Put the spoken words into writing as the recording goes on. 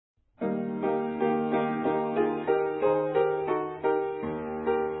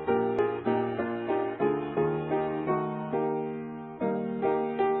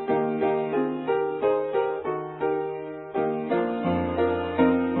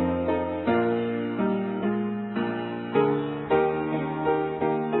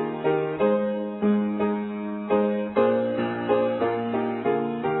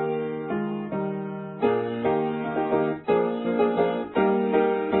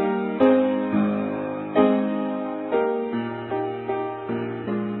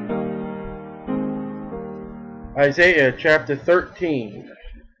Isaiah chapter 13.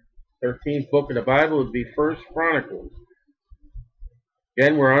 13th book of the Bible would be First Chronicles.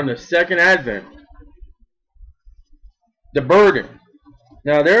 Again, we're on the second advent. The burden.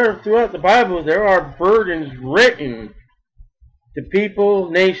 Now, throughout the Bible, there are burdens written to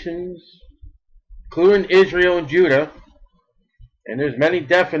people, nations, including Israel and Judah. And there's many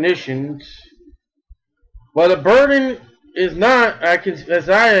definitions. But a burden is not, as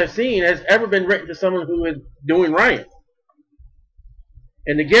I have seen, has ever been written to someone who is doing right.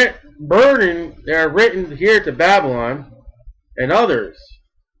 And to get burden that are written here to Babylon and others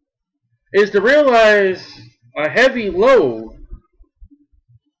is to realize a heavy load,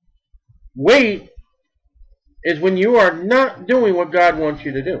 weight, is when you are not doing what God wants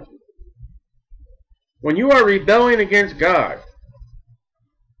you to do. When you are rebelling against God,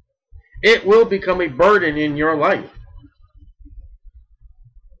 it will become a burden in your life.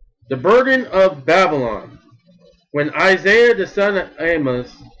 The burden of Babylon. When Isaiah the son of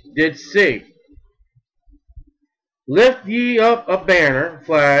Amos did say, "Lift ye up a banner,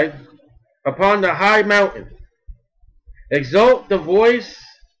 flag, upon the high mountain. Exalt the voice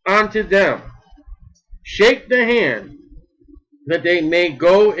unto them. Shake the hand, that they may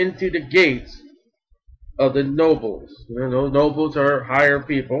go into the gates of the nobles." Those nobles are higher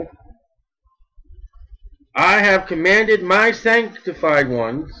people. "I have commanded my sanctified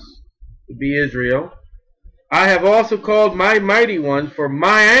ones," to be Israel. "I have also called my mighty ones for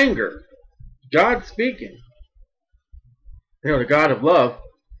my anger." God speaking. The God of love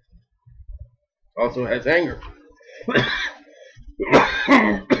also has anger.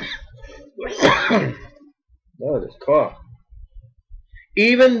 Oh, this cough.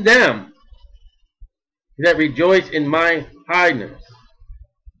 "Even them that rejoice in my highness."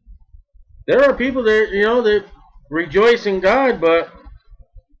 There are people that rejoice in God, but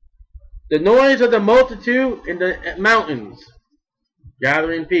the noise of the multitude in the mountains,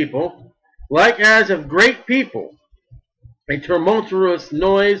 gathering people, like as of great people, a tumultuous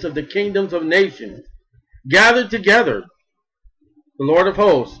noise of the kingdoms of nations, gathered together. The Lord of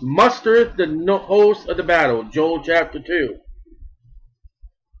hosts mustereth the host of the battle. Joel chapter 2.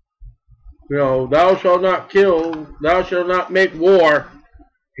 Thou shalt not kill, thou shalt not make war.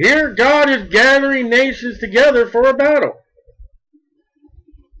 Here God is gathering nations together for a battle.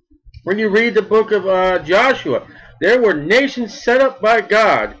 When you read the book of Joshua, there were nations set up by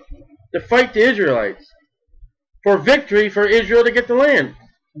God to fight the Israelites for victory for Israel to get the land.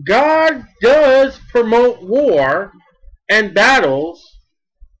 God does promote war and battles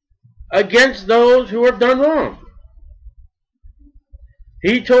against those who have done wrong.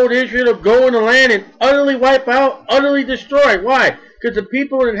 He told Israel to go in the land and utterly wipe out, utterly destroy. Why? Because the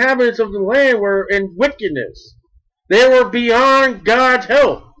people and inhabitants of the land were in wickedness. They were beyond God's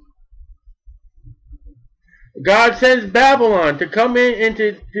help. God sends Babylon to come in and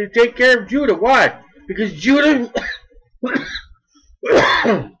to take care of Judah. Why? Because Judah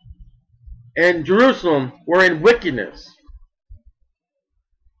and Jerusalem were in wickedness.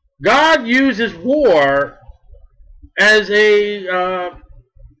 God uses war as a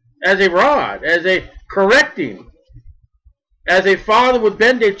rod, as a correcting. As a father would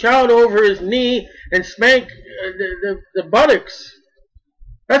bend a child over his knee and spank the buttocks.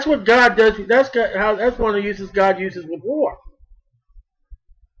 That's what God does. That's one of the uses God uses with war.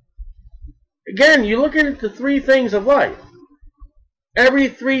 Again, you look at the three things of life. Every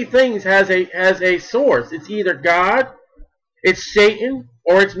three things has a source. It's either God, it's Satan,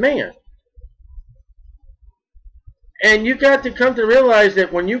 or it's man. And you got to come to realize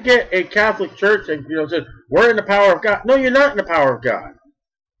that when you get a Catholic church that says we're in the power of God, no, you're not in the power of God.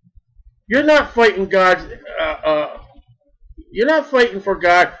 You're not fighting God's. You're not fighting for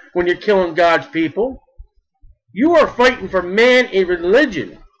God when you're killing God's people. You are fighting for man a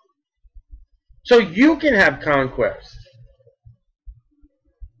religion, so you can have conquest.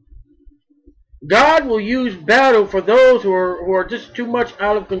 God will use battle for those who are just too much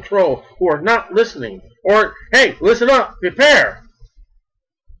out of control, who are not listening. Or, hey, listen up, prepare.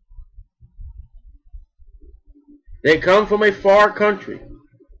 They come from a far country.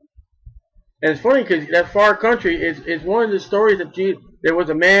 And it's funny because that far country is one of the stories of Jesus. There was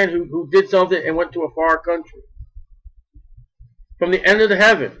a man who did something and went to a far country. From the end of the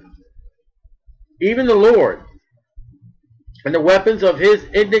heaven. Even the Lord. And the weapons of his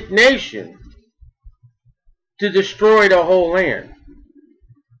indignation to destroy the whole land.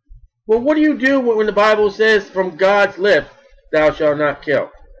 Well, what do you do when the Bible says, from God's lips, thou shalt not kill?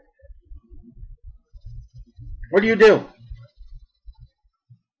 What do you do?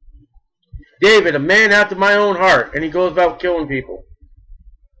 David, a man after my own heart, and he goes about killing people.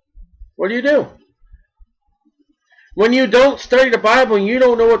 What do you do? When you don't study the Bible and you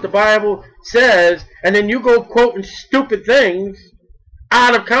don't know what the Bible says, and then you go quoting stupid things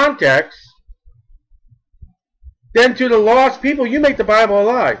out of context, then to the lost people, you make the Bible a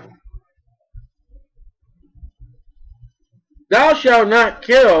lie. Thou shalt not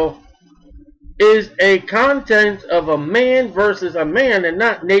kill is a content of a man versus a man and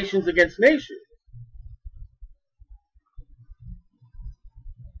not nations against nations.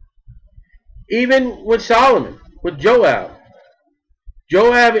 Even with Solomon, with Joab.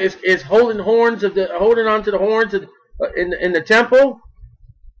 Joab is holding on to the horns in the temple.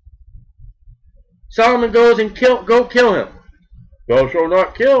 Solomon goes and go kill him. Thou shalt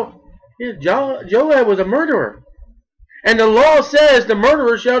not kill. Joab was a murderer. And the law says the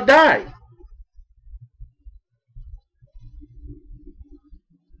murderer shall die.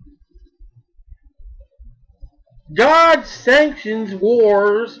 God sanctions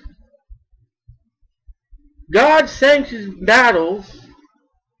wars. God sanctions battles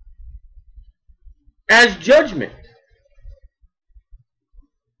as judgment.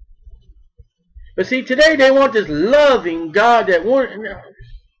 But see, today they want this loving God that won't.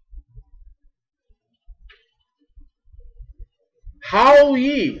 Howl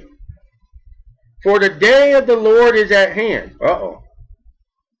ye, for the day of the Lord is at hand. Uh-oh.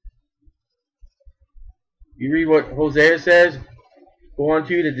 You read what Hosea says? Go on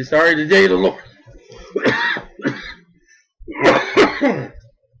to the sorry, the day of the Lord.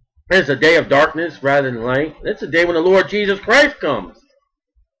 It's a day of darkness rather than light. It's a day when the Lord Jesus Christ comes.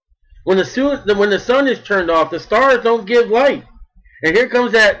 When the sun is turned off, the stars don't give light. And here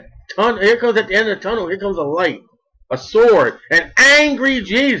comes that here comes at the end of the tunnel, here comes a light, a sword, an angry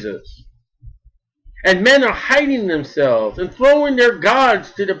Jesus. And men are hiding themselves and throwing their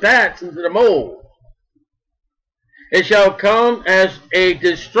gods to the bats and to the moles. It shall come as a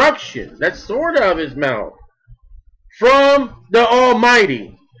destruction. That's sword out of his mouth. From the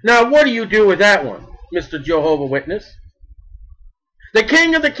Almighty. Now, what do you do with that one, Mr. Jehovah's Witness? The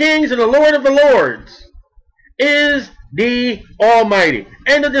King of the Kings and the Lord of the Lords is the Almighty.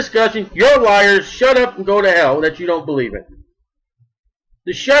 End of discussion. You're liars. Shut up and go to hell that you don't believe it.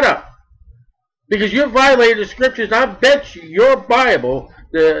 Just shut up. Because you've violated the scriptures. I bet you your Bible,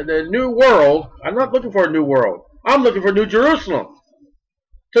 the new world, I'm not looking for a new world. I'm looking for New Jerusalem.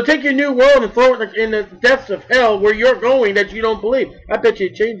 So take your new world and throw it in the depths of hell where you're going that you don't believe. I bet you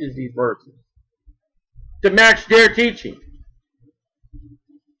it changes these verses to match their teaching.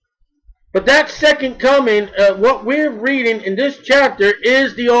 But that second coming, what we're reading in this chapter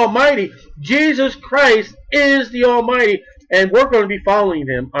is the Almighty. Jesus Christ is the Almighty. And we're going to be following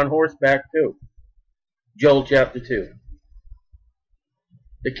him on horseback too. Joel chapter 2.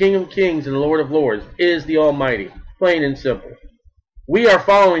 The King of Kings and the Lord of Lords is the Almighty. Plain and simple. We are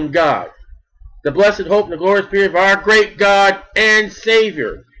following God. The blessed hope and the glorious spirit of our great God and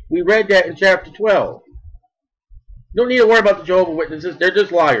Savior. We read that in chapter 12. You don't need to worry about the Jehovah's Witnesses. They're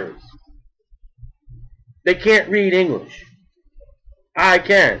just liars. They can't read English. I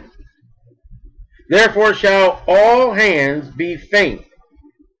can. Therefore shall all hands be faint.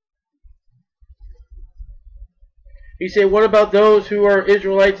 He said, what about those who are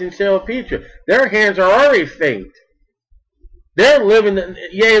Israelites in Salafitra? Their hands are already faint. They're living,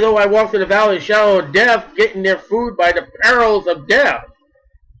 yea, though I walk through the valley of the shadow of death, getting their food by the perils of death.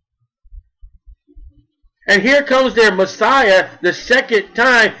 And here comes their Messiah the second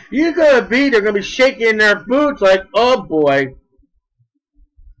time. They're going to be shaking their boots like, oh boy,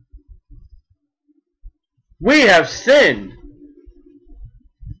 we have sinned.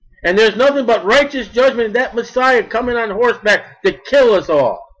 And there's nothing but righteous judgment in that Messiah coming on horseback to kill us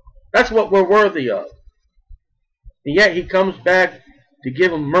all. That's what we're worthy of. And yet he comes back to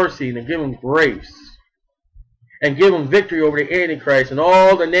give them mercy and to give them grace. And give them victory over the Antichrist and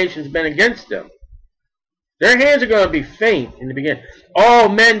all the nations been against them. Their hands are going to be faint in the beginning. All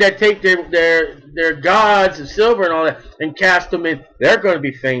men that take their gods of silver and all that and cast them in, they're going to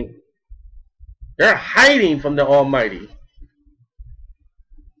be faint. They're hiding from the Almighty.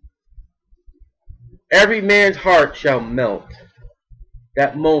 Every man's heart shall melt.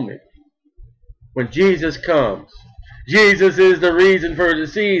 That moment when Jesus comes. Jesus is the reason for the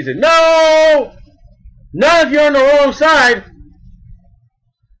season. No! Not if you're on the wrong side.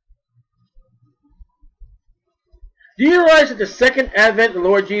 Do you realize that the second advent of the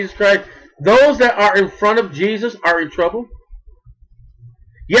Lord Jesus Christ, those that are in front of Jesus are in trouble?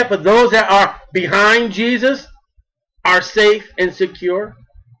 Yet, but those that are behind Jesus are safe and secure.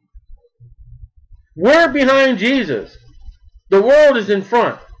 We're behind Jesus. The world is in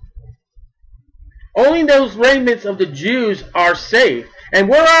front. Only those remnants of the Jews are safe. And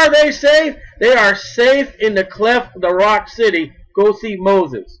where are they safe? They are safe in the cleft of the rock city. Go see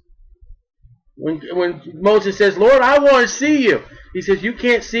Moses. When Moses says, Lord, I want to see you. He says, you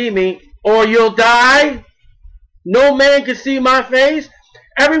can't see me or you'll die. No man can see my face.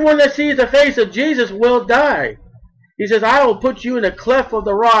 Everyone that sees the face of Jesus will die. He says, I will put you in a cleft of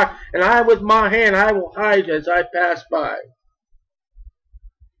the rock, and I with my hand I will hide you as I pass by.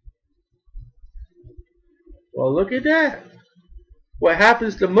 Well, look at that. What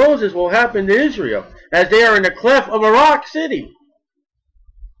happens to Moses will happen to Israel as they are in the cleft of a rock city.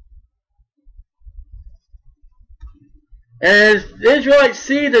 As the Israelites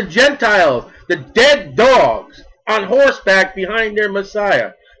see the Gentiles, the dead dogs, on horseback behind their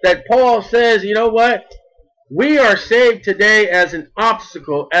Messiah, that Paul says, you know what? We are saved today as an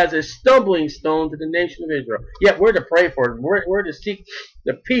obstacle, as a stumbling stone to the nation of Israel. Yet we're to pray for it. We're to seek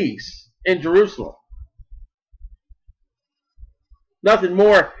the peace in Jerusalem. Nothing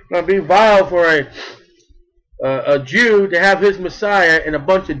more going to be vile for a Jew to have his Messiah and a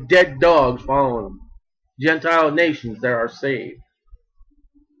bunch of dead dogs following him. Gentile nations that are saved.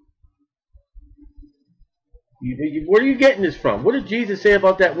 Where are you getting this from? What did Jesus say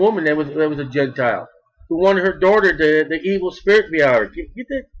about that woman that was a Gentile who wanted her daughter, the evil spirit, to be out of her? Get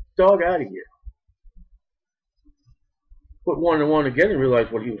that dog out of here. Put one and one together and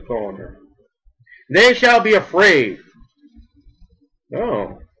realize what he was calling her. They shall be afraid.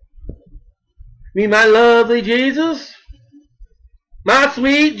 Oh. Me, my lovely Jesus? My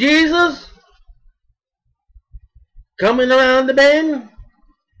sweet Jesus? Coming around the bend?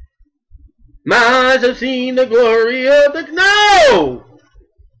 My eyes have seen the glory of the... No!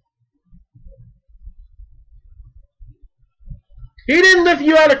 He didn't lift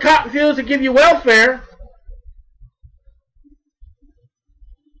you out of cotton fields to give you welfare.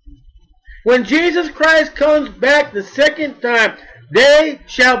 When Jesus Christ comes back the second time, they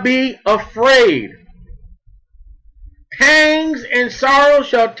shall be afraid. Pangs and sorrow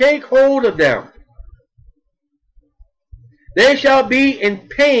shall take hold of them. They shall be in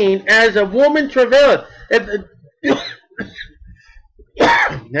pain as a woman travaileth.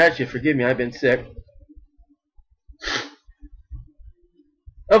 Actually, forgive me, I've been sick.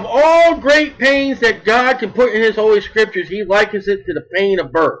 Of all great pains that God can put in His Holy Scriptures, He likens it to the pain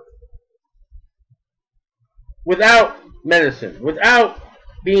of birth. Without medicine, without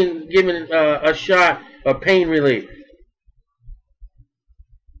being given a shot of pain relief.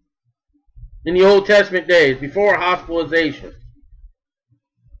 In the Old Testament days, before hospitalization.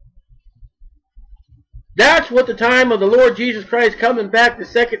 That's what the time of the Lord Jesus Christ coming back, the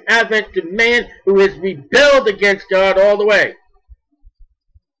second advent, to man who has rebelled against God all the way.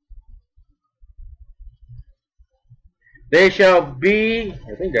 They shall be,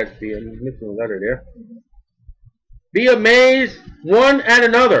 I think that's be, I'm missing a letter there. Be amazed one at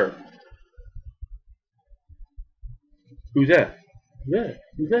another. Who's that? Who's that?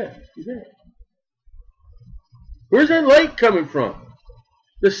 Who's that? Who's that? Where's that light coming from?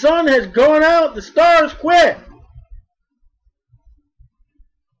 The sun has gone out. The stars quit.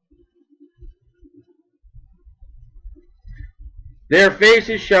 Their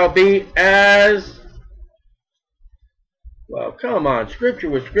faces shall be as... Well, come on. Scripture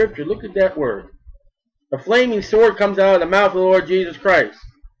with Scripture. Look at that word. A flaming sword comes out of the mouth of the Lord Jesus Christ.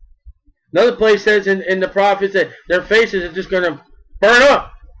 Another place says in the prophets that their faces are just going to burn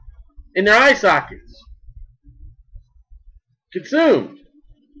up in their eye sockets. Consumed.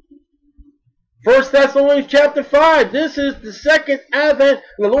 1 Thessalonians chapter 5. This is the second advent of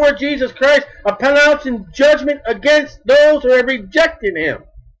the Lord Jesus Christ, a pronouncing judgment against those who have rejected Him.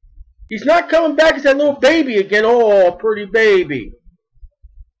 He's not coming back as that little baby again. Oh, pretty baby.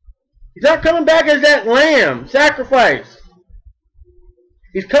 He's not coming back as that lamb sacrifice.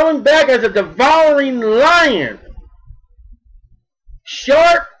 He's coming back as a devouring lion.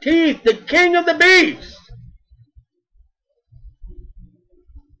 Sharp teeth, the king of the beasts.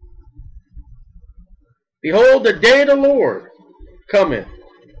 Behold, the day of the Lord cometh.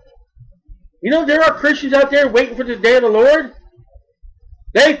 You know, there are Christians out there waiting for the day of the Lord.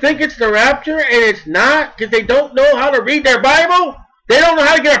 They think it's the rapture, and it's not, because they don't know how to read their Bible. They don't know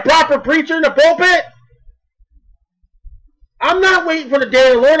how to get a proper preacher in the pulpit. I'm not waiting for the day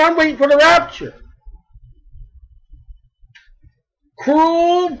of the Lord. I'm waiting for the rapture.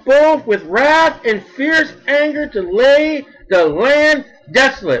 Cruel, both with wrath and fierce anger, to lay the land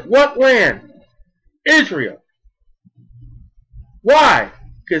desolate. What land? Israel. Why?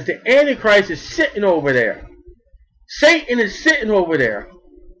 Because the Antichrist is sitting over there. Satan is sitting over there.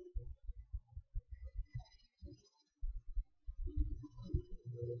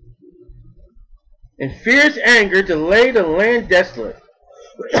 In fierce anger to lay the land desolate.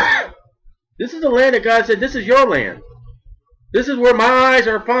 This is the land that God said, this is your land. This is where my eyes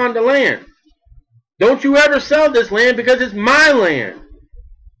are upon the land. Don't you ever sell this land because it's my land.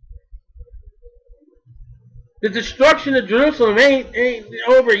 The destruction of Jerusalem ain't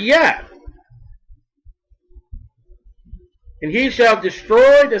over yet. And he shall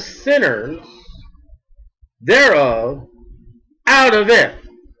destroy the sinners thereof out of it.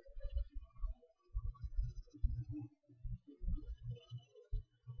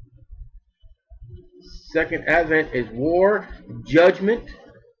 Second advent is war, judgment,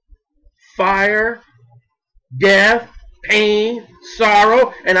 fire, death, pain,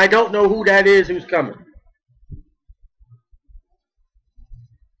 sorrow, and I don't know who that is who's coming.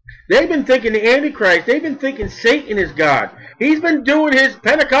 They've been thinking the Antichrist, they've been thinking Satan is God. He's been doing his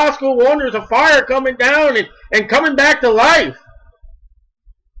Pentecostal wonders of fire coming down and coming back to life.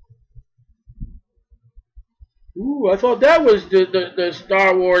 Ooh, I thought that was the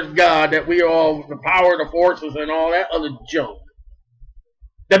Star Wars God that we all, the power of the forces and all that other junk.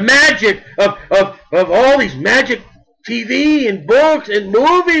 The magic of all these magic TV and books and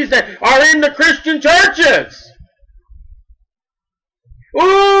movies that are in the Christian churches.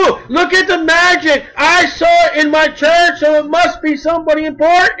 Ooh, look at the magic. I saw it in my church, so it must be somebody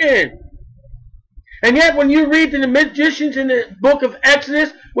important. And yet when you read the magicians in the book of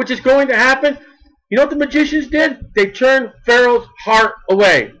Exodus, which is going to happen, you know what the magicians did? They turned Pharaoh's heart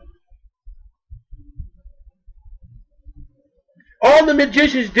away. All the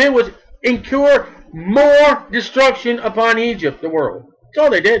magicians did was incur more destruction upon Egypt, the world. That's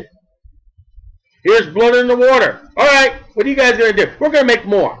all they did. Here's blood in the water. All right, what are you guys going to do? We're going to make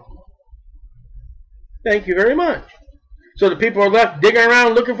more. Thank you very much. So the people are left digging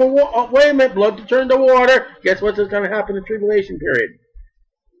around looking for, wait a minute, blood to turn to water. Guess what's going to happen in the tribulation period?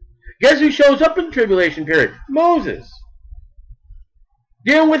 Guess who shows up in the tribulation period? Moses.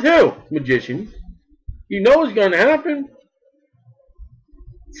 Dealing with who? Magicians. You know what's going to happen.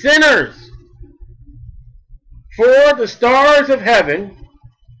 Sinners. For the stars of heaven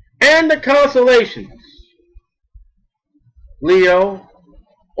and the constellations. Leo,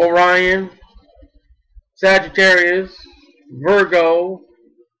 Orion, Sagittarius, Virgo,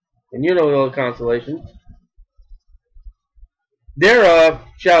 and you know those constellations. Thereof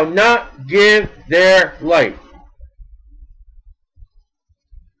shall not give their light.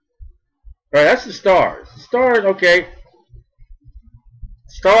 Alright, that's the stars. The stars, okay.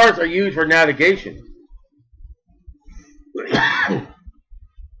 Stars are used for navigation.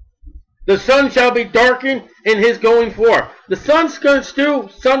 The sun shall be darkened in his going forth. The sun's going to do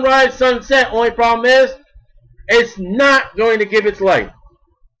sunrise, sunset. Only problem is, it's not going to give its light.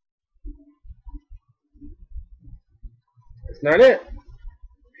 That's not it.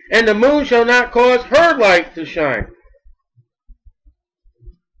 And the moon shall not cause her light to shine.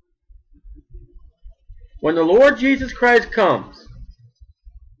 When the Lord Jesus Christ comes,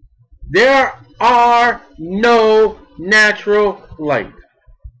 there are no natural light.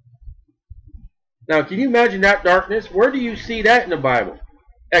 Now, can you imagine that darkness? Where do you see that in the Bible?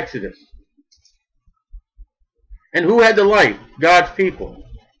 Exodus. And who had the light? God's people.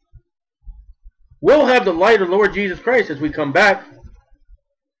 We'll have the light of the Lord Jesus Christ as we come back.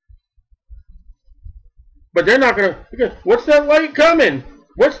 But they're not going to... What's that light coming?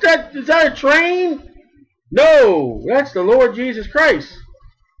 What's that? Is that a train? No, that's the Lord Jesus Christ.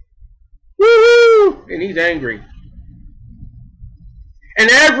 Woo-hoo! And he's angry. And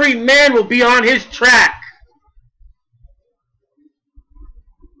every man will be on his track.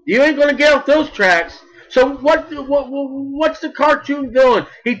 You ain't going to get off those tracks. So what's the cartoon villain?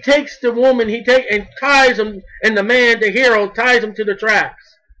 He takes the woman, and ties him, and the man, the hero, ties him to the tracks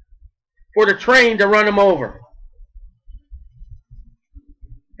for the train to run him over.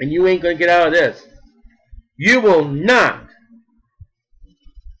 And you ain't going to get out of this. You will not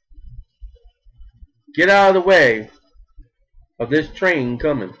get out of the way of this train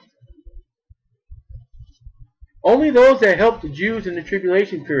coming. Only those that helped the Jews in the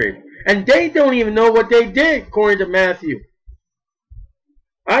tribulation period. And they don't even know what they did, according to Matthew.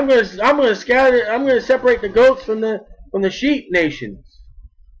 I'm going to separate the goats from the sheep nations.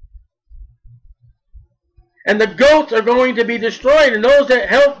 And the goats are going to be destroyed. And those that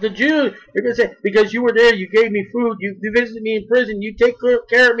helped the Jews, they're going to say, because you were there, you gave me food, you visited me in prison, you take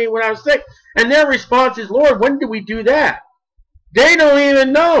care of me when I was sick. And their response is, Lord, when did we do that? They don't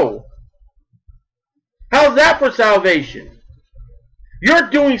even know. How's that for salvation? You're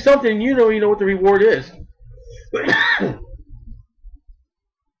doing something and you don't even know what the reward is.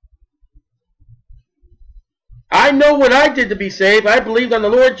 I know what I did to be saved. I believed on the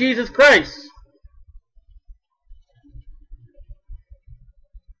Lord Jesus Christ.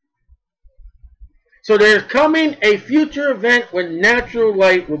 So there's coming a future event when natural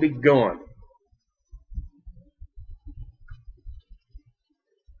light will be gone.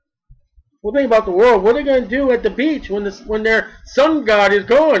 Well, think about the world. What are they going to do at the beach when their sun god is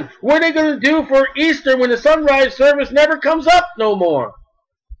gone? What are they going to do for Easter when the sunrise service never comes up no more?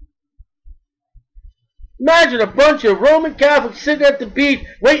 Imagine a bunch of Roman Catholics sitting at the beach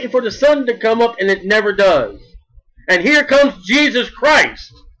waiting for the sun to come up, and it never does. And here comes Jesus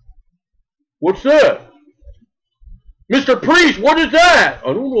Christ. What's that? Mr. Priest, what is that?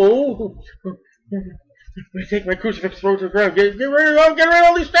 I don't know. I take my crucifix, throw it to the ground. Get rid of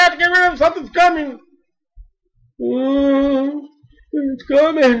all these statues. Get rid of them. Something's coming. It's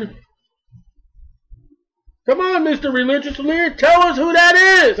coming. Come on, Mr. Religious Leader. Tell us who that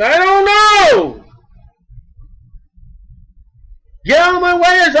is. I don't know. Get out of my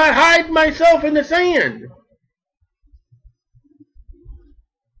way as I hide myself in the sand.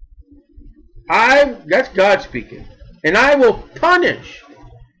 That's God speaking. And I will punish.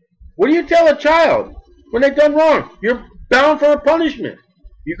 What do you tell a child when they've done wrong? You're bound for a punishment.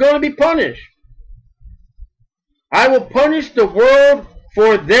 You're going to be punished. I will punish the world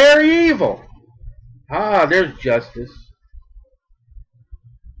for their evil. Ah, there's justice.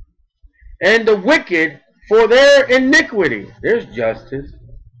 And the wicked for their iniquity. There's justice.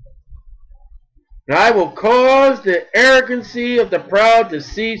 And I will cause the arrogancy of the proud to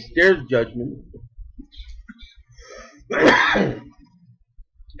cease. There's judgment.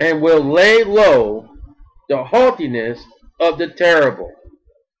 And will lay low the haughtiness of the terrible.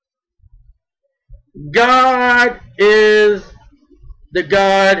 God is the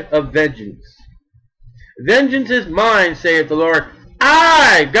God of vengeance. Vengeance is mine, saith the Lord.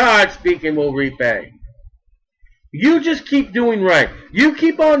 I, God speaking, will repay. You just keep doing right. You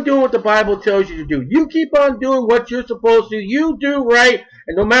keep on doing what the Bible tells you to do. You keep on doing what you're supposed to. You do right,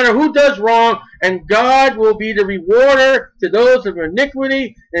 and no matter who does wrong, and God will be the rewarder to those of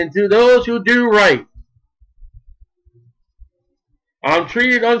iniquity and to those who do right. I'm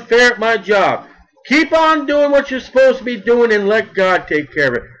treated unfair at my job. Keep on doing what you're supposed to be doing and let God take care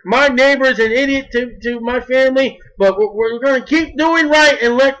of it. My neighbor is an idiot to my family, but we're going to keep doing right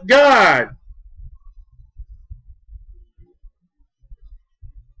and let God.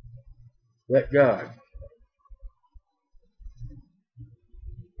 Let God.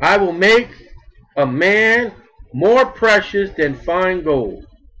 I will make a man more precious than fine gold.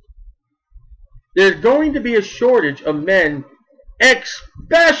 There's going to be a shortage of men,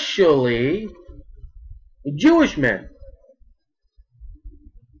 especially Jewish men.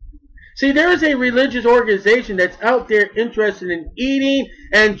 See, there is a religious organization that's out there interested in eating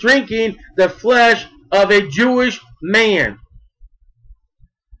and drinking the flesh of a Jewish man.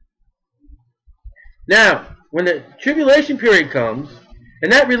 Now, when the tribulation period comes,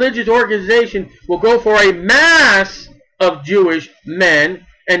 and that religious organization will go for a mass of Jewish men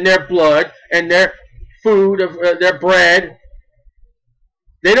and their blood and their food, their bread.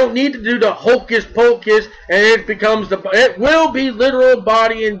 They don't need to do the hocus pocus and it will be literal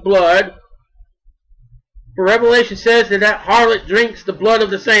body and blood. For Revelation says that harlot drinks the blood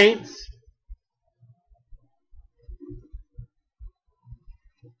of the saints.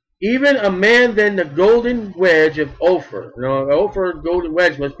 Even a man than the golden wedge of Ophir. Now, the Ophir golden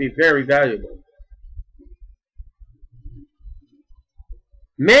wedge must be very valuable.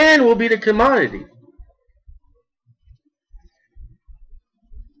 Man will be the commodity.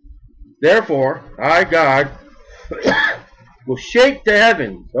 Therefore, I, God, will shake the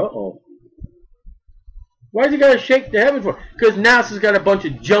heavens. Uh-oh. Why is he got to shake the heavens for? Because NASA's got a bunch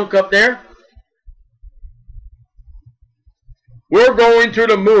of junk up there. We're going to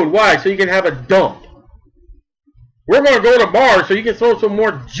the moon. Why? So you can have a dump. We're going to go to Mars so you can throw some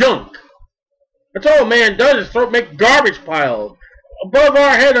more junk. That's all man does is make garbage piles. Above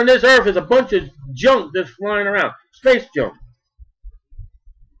our head on this earth is a bunch of junk just flying around. Space junk.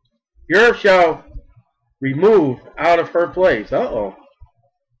 The earth shall remove out of her place. Uh-oh.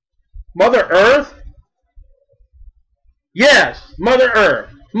 Mother Earth? Yes, Mother Earth.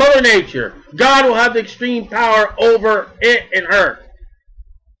 Mother Nature. God will have the extreme power over it and her.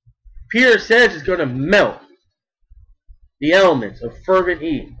 Peter says it's going to melt the elements of fervent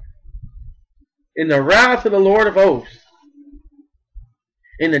heat in the wrath of the Lord of hosts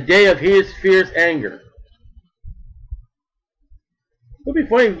in the day of his fierce anger. It would be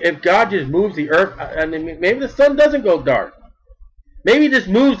funny if God just moves the earth. I mean, maybe the sun doesn't go dark. Maybe he just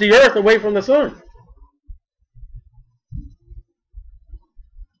moves the earth away from the sun.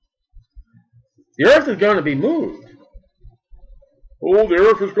 The earth is going to be moved. Oh, the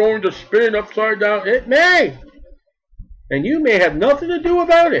earth is going to spin upside down. It may. And you may have nothing to do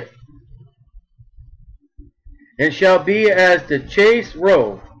about it. and shall be as the chased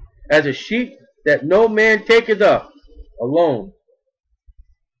roe, as a sheep that no man taketh up alone.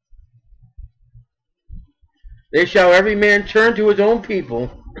 They shall every man turn to his own people,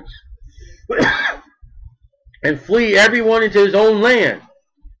 and flee every one into his own land.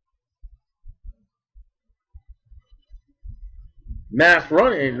 Mass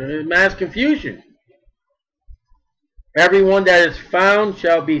running, mass confusion. Everyone that is found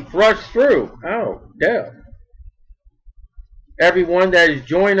shall be thrust through. Oh, death. Everyone that is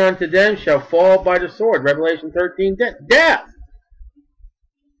joined unto them shall fall by the sword. Revelation 13, death.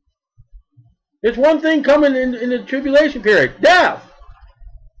 There's one thing coming in the tribulation period. Death.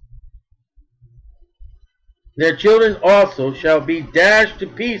 Their children also shall be dashed to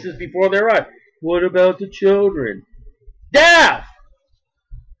pieces before their eyes. What about the children? Death.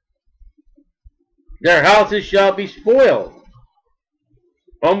 Their houses shall be spoiled.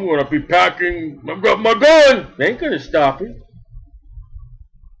 I'm going to be packing. I've got my gun. They ain't going to stop it.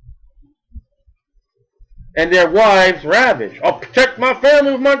 And their wives ravished. I'll protect my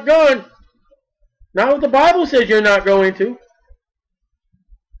family with my gun. Not what the Bible says you're not going to.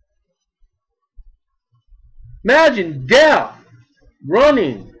 Imagine death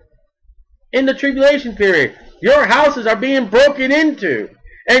running in the tribulation period. Your houses are being broken into,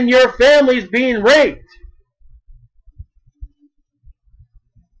 and your family's being raped.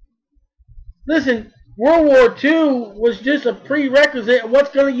 Listen, World War II was just a prerequisite of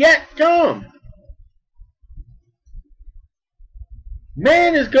what's going to yet come.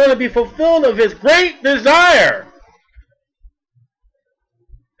 Man is going to be fulfilled of his great desire.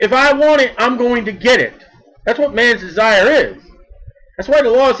 If I want it, I'm going to get it. That's what man's desire is. That's why the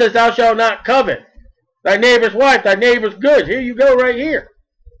law says, thou shalt not covet thy neighbor's wife, thy neighbor's goods. Here you go right here.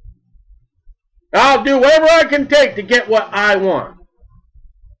 I'll do whatever I can take to get what I want.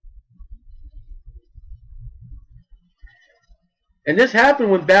 And this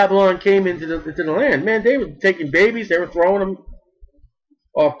happened when Babylon came into the land. Man, they were taking babies. They were throwing them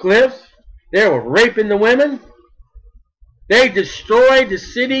off cliffs. They were raping the women. They destroyed the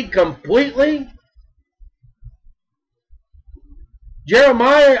city completely.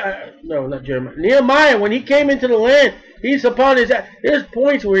 Nehemiah, when he came into the land, he's upon his... There's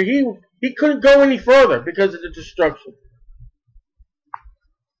points where he couldn't go any further because of the destruction.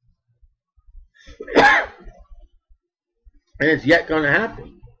 And it's yet going to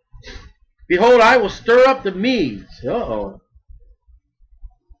happen. Behold, I will stir up the Medes. Uh-oh.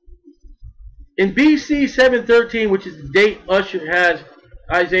 In BC 713, which is the date Usher has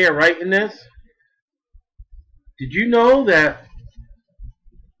Isaiah writing this, did you know that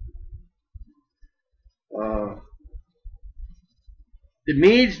the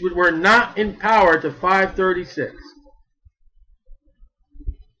Medes were not in power to 536?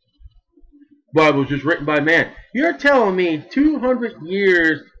 The Bible was just written by man. You're telling me 200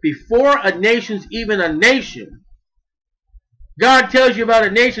 years before a nation's even a nation, God tells you about a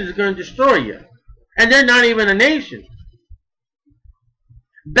nation that's going to destroy you. And they're not even a nation.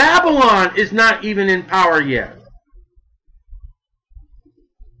 Babylon is not even in power yet.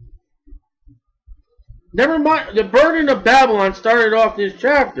 Never mind, the burden of Babylon started off this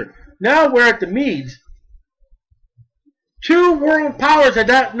chapter. Now we're at the Medes. Two world powers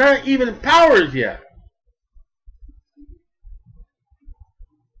are not even powers yet.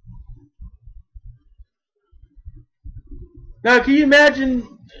 Now, can you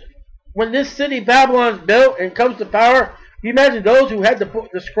imagine when this city Babylon is built and comes to power? Can you imagine those who had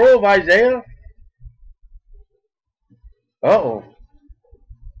the scroll of Isaiah? Uh-oh.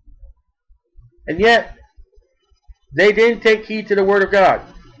 And yet, they didn't take heed to the word of God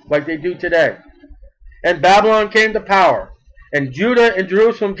like they do today. And Babylon came to power. And Judah and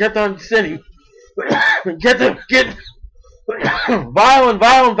Jerusalem kept on sinning. get vile and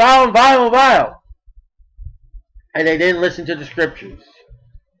vile and vile and vile and vile. And they didn't listen to the scriptures.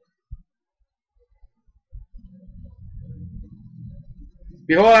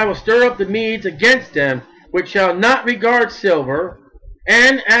 Behold, I will stir up the Medes against them, which shall not regard silver,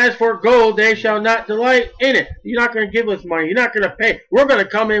 and as for gold, they shall not delight in it. You're not going to give us money. You're not going to pay. We're going to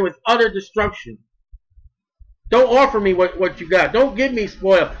come in with utter destruction. Don't offer me what you got. Don't give me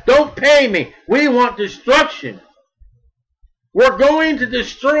spoil. Don't pay me. We want destruction. We're going to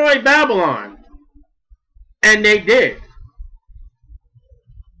destroy Babylon. And they did.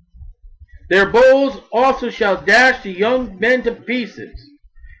 Their bows also shall dash the young men to pieces,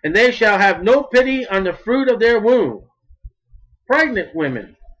 and they shall have no pity on the fruit of their womb. Pregnant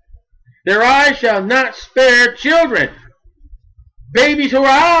women. Their eyes shall not spare children. Babies who are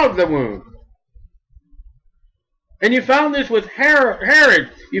out of the womb. And you found this with Herod.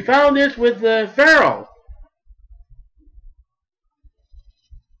 You found this with Pharaoh.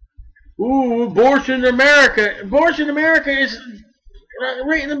 Ooh, abortion in America. Abortion in America is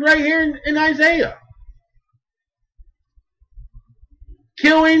right here in Isaiah.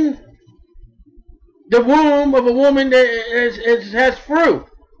 Killing the womb of a woman that has fruit.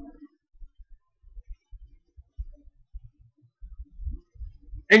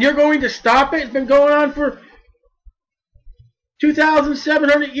 And you're going to stop it? It's been going on for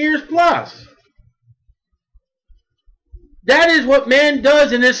 2,700 years plus. That is what man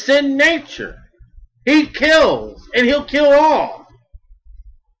does in his sin nature. He kills, and he'll kill all.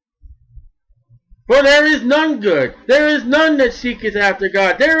 For there is none good. There is none that seeketh after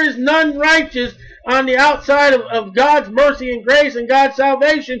God. There is none righteous on the outside of God's mercy and grace and God's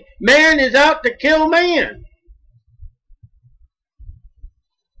salvation. Man is out to kill man.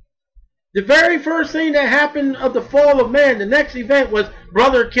 The very first thing that happened of the fall of man, the next event was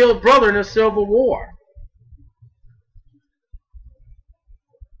brother killed brother in a civil war.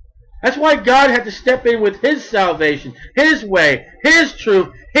 That's why God had to step in with His salvation, His way, His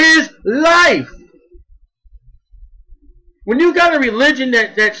truth, His life. When you got a religion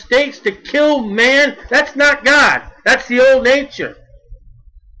that states to kill man, that's not God. That's the old nature.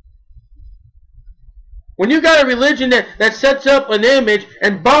 When you got a religion that sets up an image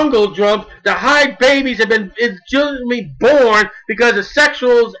and bongo drums to hide babies that have been illegitimately born because of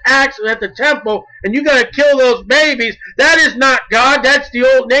sexual acts at the temple, and you got to kill those babies, that is not God. That's the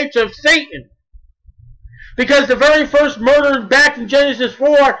old nature of Satan. Because the very first murder back in Genesis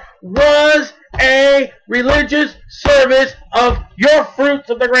 4 was a religious service of your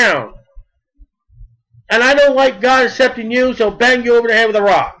fruits of the ground. And I don't like God accepting you, so bang you over the head with a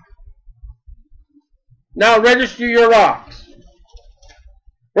rock. Now register your rocks.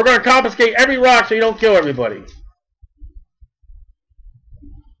 We're going to confiscate every rock so you don't kill everybody.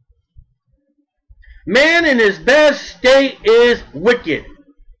 Man in his best state is wicked.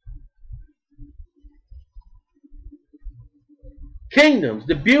 Kingdoms,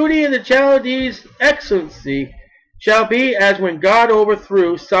 the beauty and the Chaldees' excellency shall be as when God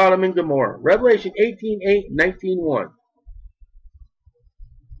overthrew Sodom and Gomorrah. Revelation 18:8, 19:1.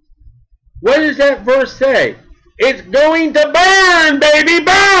 What does that verse say? It's going to burn, baby,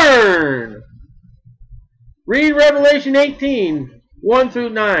 burn! Read Revelation 18:1 through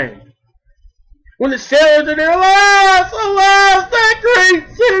 9. When the sailors are there, alas, alas, that great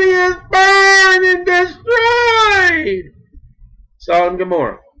city is burned and destroyed! Sodom and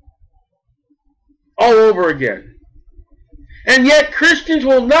Gomorrah. All over again. And yet Christians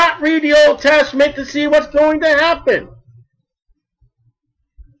will not read the Old Testament to see what's going to happen.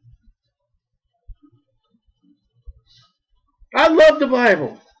 I love the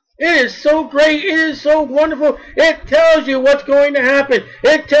Bible. It is so great. It is so wonderful. It tells you what's going to happen.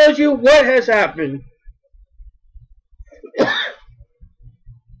 It tells you what has happened.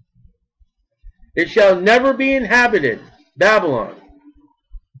 It shall never be inhabited. Babylon.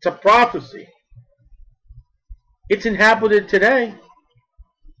 It's a prophecy. It's inhabited today.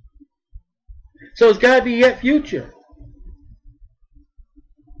 So it's got to be yet future.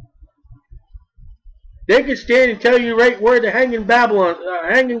 They can stand and tell you right where the hanging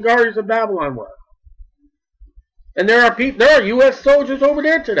guardians of Babylon were. And there are U.S. soldiers over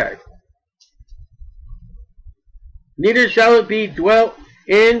there today. Neither shall it be dwelt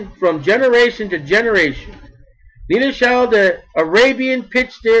in from generation to generation. Neither shall the Arabian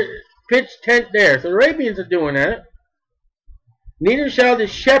pitch tent there. So the Arabians are doing that. Neither shall the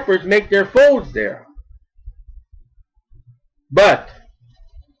shepherds make their folds there. But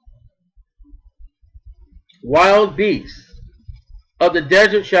wild beasts of the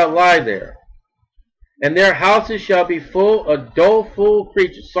desert shall lie there, and their houses shall be full of doleful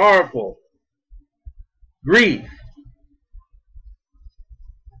creatures, sorrowful, grief.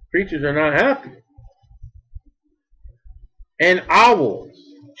 Creatures are not happy. And owls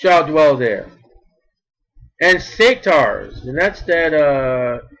shall dwell there, and satyrs, and that's that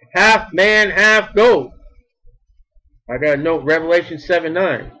half man, half goat. I got to note Revelation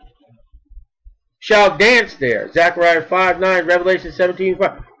 7:9. Shall dance there. Zechariah 5:9, Revelation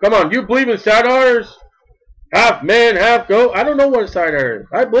 17:5. Come on, you believe in satyrs? Half man, half goat? I don't know what a satyr is.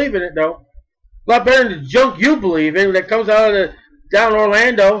 I believe in it though. A lot better than the junk you believe in that comes out of down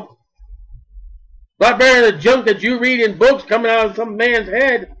Orlando. A lot better than the junk that you read in books coming out of some man's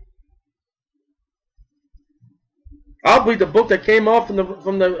head. I'll believe the book that came off from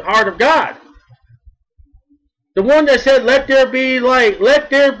the heart of God. The one that said, let there be light, let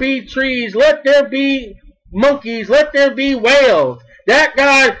there be trees, let there be monkeys, let there be whales. That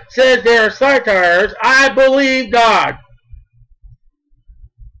God says there are satyrs. I believe God.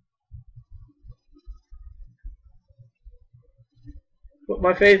 Put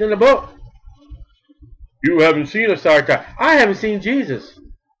my faith in the book. You haven't seen a Sartar. I haven't seen Jesus.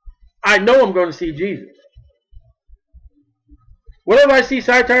 I know I'm going to see Jesus. Whether I see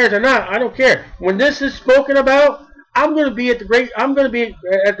Sartars or not, I don't care. When this is spoken about, I'm going to be at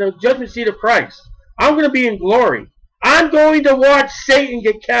the judgment seat of Christ. I'm going to be in glory. I'm going to watch Satan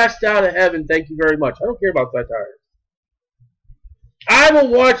get cast out of heaven. Thank you very much. I don't care about Sartars. I will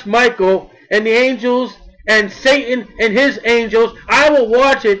watch Michael and the angels and Satan and his angels. I will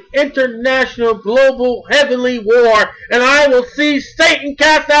watch an international, global, heavenly war, and I will see Satan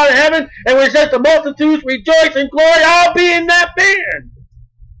cast out of heaven, and when it says the multitudes rejoice in glory, I'll be in that band.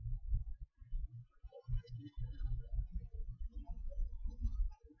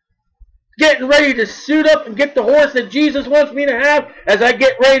 Getting ready to suit up and get the horse that Jesus wants me to have as I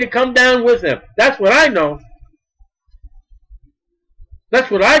get ready to come down with him. That's what I know. That's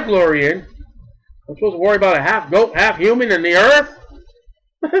what I glory in. I'm supposed to worry about a half goat, half human in the earth?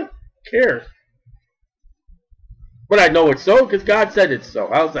 Who cares? But I know it's so because God said it's so.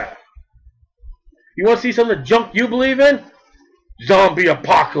 How's that? You want to see some of the junk you believe in? Zombie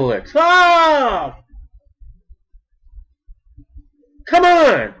apocalypse. Ah! Come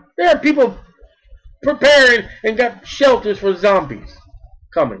on. There are people preparing and got shelters for zombies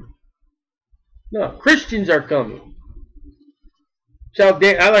coming. No, Christians are coming. I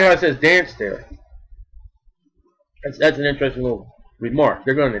like how it says dance there. That's an interesting little remark.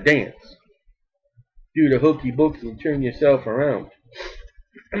 They're going to dance. Do the hooky booky and turn yourself around.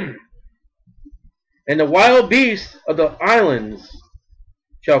 And the wild beasts of the islands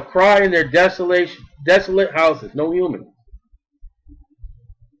shall cry in their desolate houses. No human.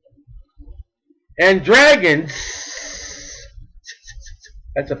 And dragons.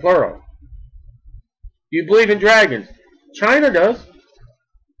 That's a plural. You believe in dragons? China does.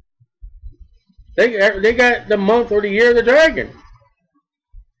 They got the month or the year of the dragon.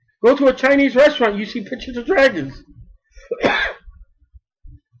 Go to a Chinese restaurant, you see pictures of dragons.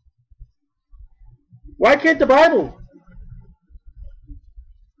 Why can't the Bible?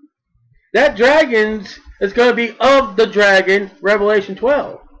 That dragons is going to be of the dragon, Revelation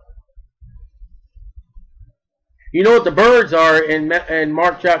 12. You know what the birds are in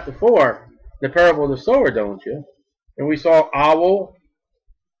Mark chapter 4, the parable of the sower, don't you? And we saw owl.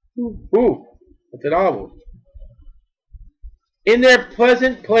 Who? It's an owl. In their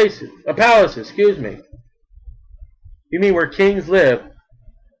pleasant places, palaces, excuse me. You mean where kings live?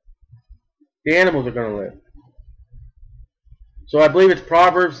 The animals are going to live. So I believe it's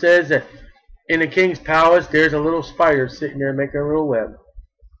Proverbs says that in the king's palace there's a little spider sitting there making a little web.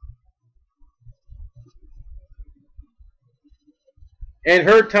 And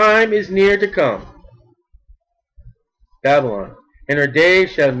her time is near to come. Babylon. And her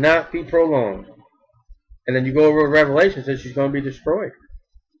days shall not be prolonged. And then you go over to Revelation, it says she's going to be destroyed.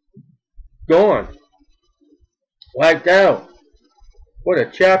 Gone. Wiped out. What a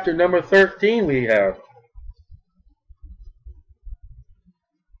chapter number 13 we have.